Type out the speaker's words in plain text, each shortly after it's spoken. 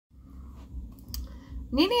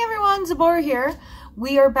Nini everyone, Zabora here.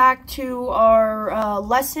 We are back to our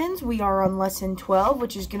lessons. We are on lesson 12,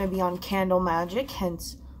 which is going to be on candle magic,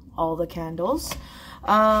 hence all the candles. So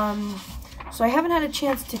I haven't had a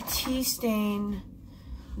chance to tea stain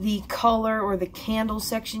the color or the candle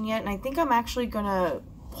section yet, and I think I'm actually going to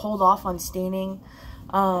hold off on staining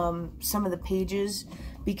some of the pages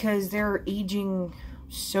because they're aging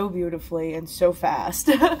so beautifully and so fast.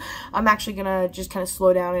 I'm actually gonna just kind of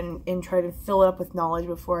slow down and try to fill it up with knowledge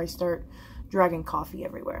before I start dragging coffee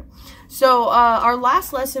everywhere. So our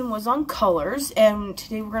last lesson was on colors, and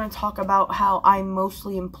today we're going to talk about how I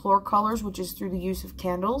mostly implore colors, which is through the use of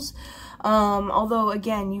candles. Although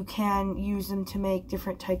again, you can use them to make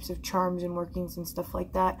different types of charms and workings and stuff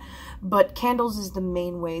like that, but candles is the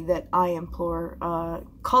main way that I implore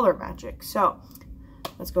color magic. So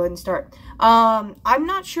let's go ahead and start. I'm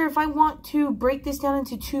not sure if I want to break this down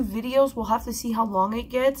into 2 videos. We'll have to see how long it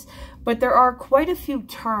gets. But there are quite a few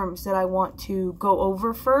terms that I want to go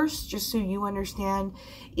over first, just so you understand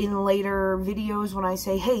in later videos when I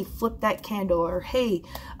say, hey, flip that candle, or hey,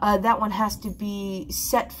 that one has to be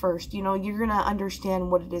set first. You know, you're going to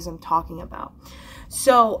understand what it is I'm talking about.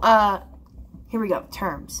 So here we go.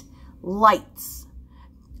 Terms. Lights.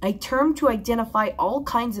 A term to identify all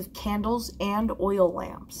kinds of candles and oil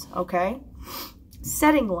lamps, okay?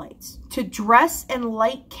 Setting lights, to dress and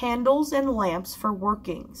light candles and lamps for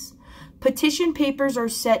workings. Petition papers are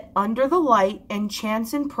set under the light, and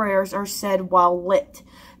chants and prayers are said while lit.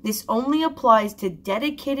 This only applies to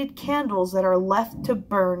dedicated candles that are left to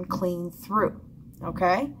burn clean through,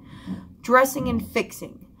 okay? Dressing and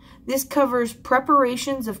fixing. This covers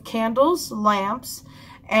preparations of candles, lamps,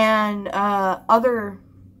 and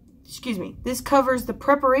this covers the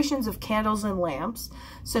preparations of candles and lamps,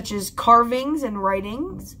 such as carvings and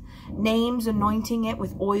writings, names, anointing it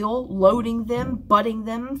with oil, loading them, budding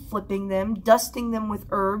them, flipping them, dusting them with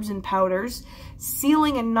herbs and powders,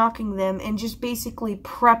 sealing and knocking them, and just basically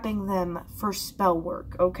prepping them for spell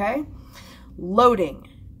work, okay? Loading.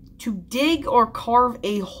 To dig or carve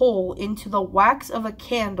a hole into the wax of a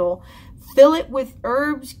candle, fill it with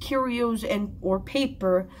herbs, curios, or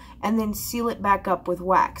paper, and then seal it back up with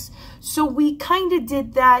wax. So we kind of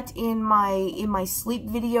did that in my sleep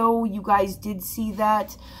video. You guys did see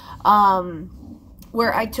that,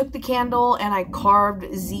 where I took the candle and I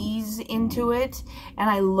carved Z's into it, and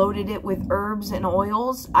I loaded it with herbs and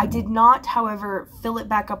oils. I did not, however, fill it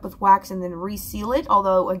back up with wax and then reseal it,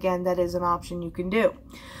 although, again, that is an option you can do.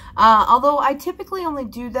 Although I typically only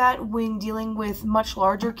do that when dealing with much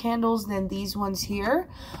larger candles than these ones here,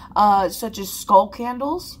 such as skull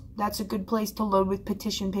candles. That's a good place to load with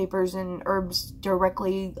petition papers and herbs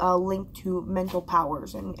directly linked to mental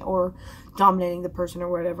powers or dominating the person or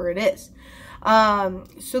whatever it is.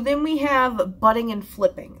 So then we have budding and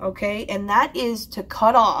flipping, okay? And that is to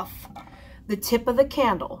cut off the tip of the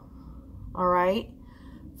candle, all right?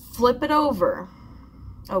 Flip it over.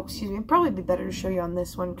 Oh, excuse me. It'd probably be better to show you on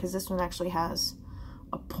this one because this one actually has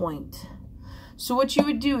a point. So what you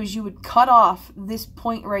would do is you would cut off this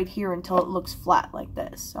point right here until it looks flat like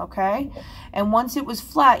this, okay? And once it was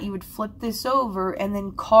flat, you would flip this over and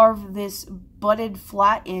then carve this budded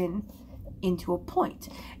flat into a point.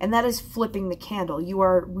 And that is flipping the candle. You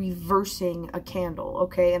are reversing a candle,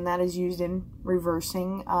 okay? And that is used in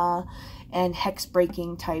reversing and hex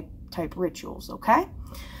breaking type rituals, okay?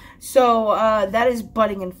 So that is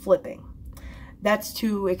budding and flipping. That's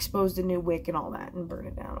to expose the new wick and all that and burn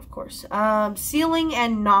it down, of course. Sealing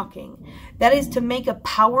and knocking. That is to make a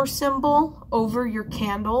power symbol over your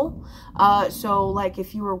candle. So like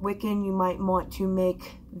if you were Wiccan, you might want to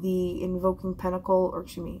make the invoking pentacle, or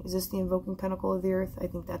excuse me, is this the invoking pentacle of the earth? I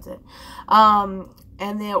think that's it.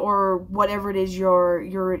 And then, or whatever it is you're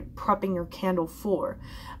prepping your candle for.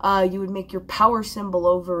 You would make your power symbol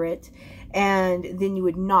over it, and then you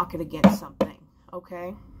would knock it against something,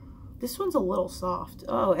 okay? This one's a little soft.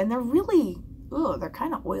 Oh, and they're really, they're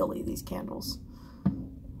kind of oily, these candles.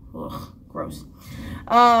 Ugh, gross.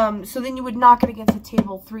 So then you would knock it against the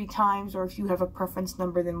table 3 times, or if you have a preference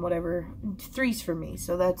number, then whatever. 3's for me,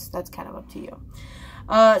 so that's kind of up to you.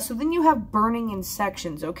 So then you have burning in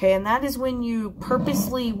sections, okay? And that is when you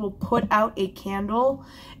purposely will put out a candle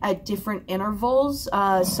at different intervals,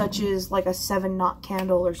 such as like a 7-knot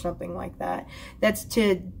candle or something like that. That's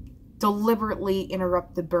to deliberately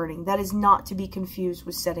interrupt the burning. That is not to be confused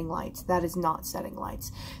with setting lights. That is not setting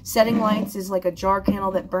lights. Setting lights is like a jar candle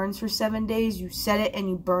that burns for 7 days. You set it and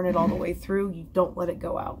you burn it all the way through. You don't let it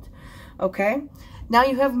go out. Okay? Now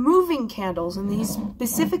you have moving candles, and these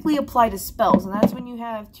specifically apply to spells, and that's when you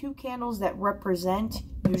have 2 candles that represent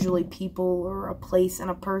usually people or a place and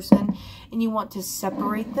a person, and you want to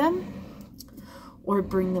separate them. or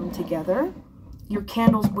bring them together, your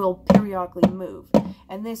candles will periodically move.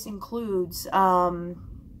 And this includes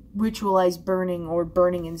ritualized burning or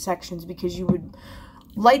burning in sections, because you would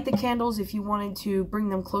light the candles if you wanted to bring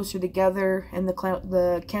them closer together, and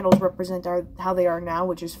the candles represent how they are now,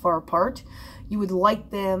 which is far apart. You would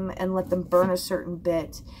light them and let them burn a certain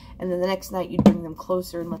bit, and then the next night you'd bring them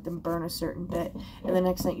closer and let them burn a certain bit, and the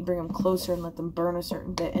next night you bring them closer and let them burn a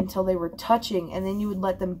certain bit until they were touching, and then you would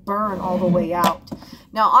let them burn all the way out.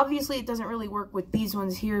 Now obviously it doesn't really work with these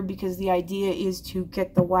ones here, because the idea is to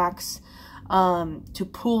get the wax to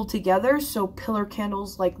pool together, so pillar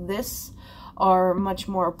candles like this are much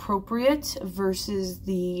more appropriate versus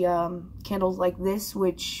the candles like this,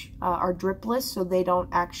 which are dripless, so they don't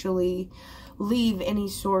actually leave any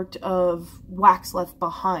sort of wax left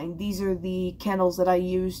behind. These are the candles that I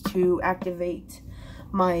use to activate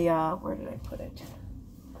my, where did I put it?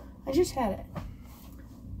 I just had it.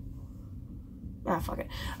 Ah, fuck it.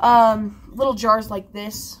 Little jars like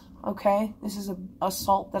this. Okay, this is a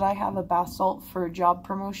salt that I have, a bath salt for job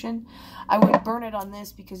promotion. I would burn it on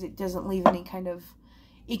this because it doesn't leave any kind of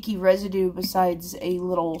icky residue besides a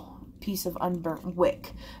little piece of unburnt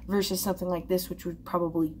wick, versus something like this, which would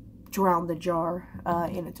probably drown the jar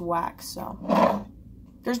in its wax. So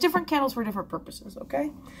there's different candles for different purposes,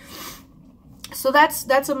 okay? So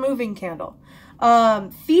that's a moving candle.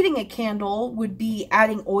 Feeding a candle would be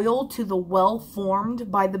adding oil to the well formed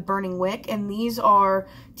by the burning wick, and these are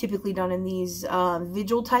typically done in these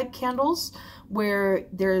vigil type candles where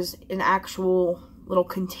there's an actual little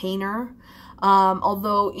container.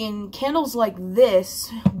 Although in candles like this,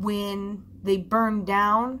 when they burn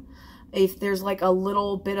down, if there's like a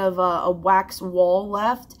little bit of a wax wall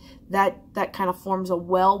left, that kind of forms a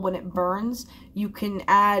well when it burns. You can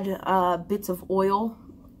add bits of oil,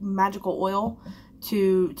 magical oil,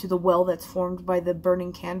 to the well that's formed by the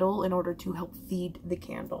burning candle in order to help feed the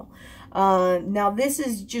candle. Now this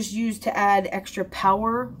is just used to add extra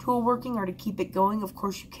power to a working or to keep it going. Of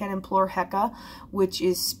course you can implore Heka, which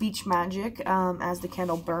is speech magic, as the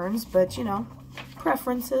candle burns, but you know,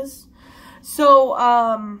 preferences. So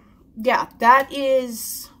yeah, that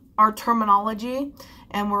is our terminology,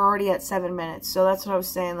 and we're already at 7 minutes. So that's what I was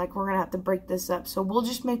saying, like, we're gonna have to break this up. So we'll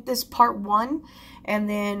just make this part 1, and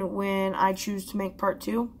then when I choose to make part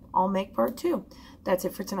 2, I'll make part 2. That's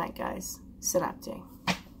it for tonight, guys. Sekhmet.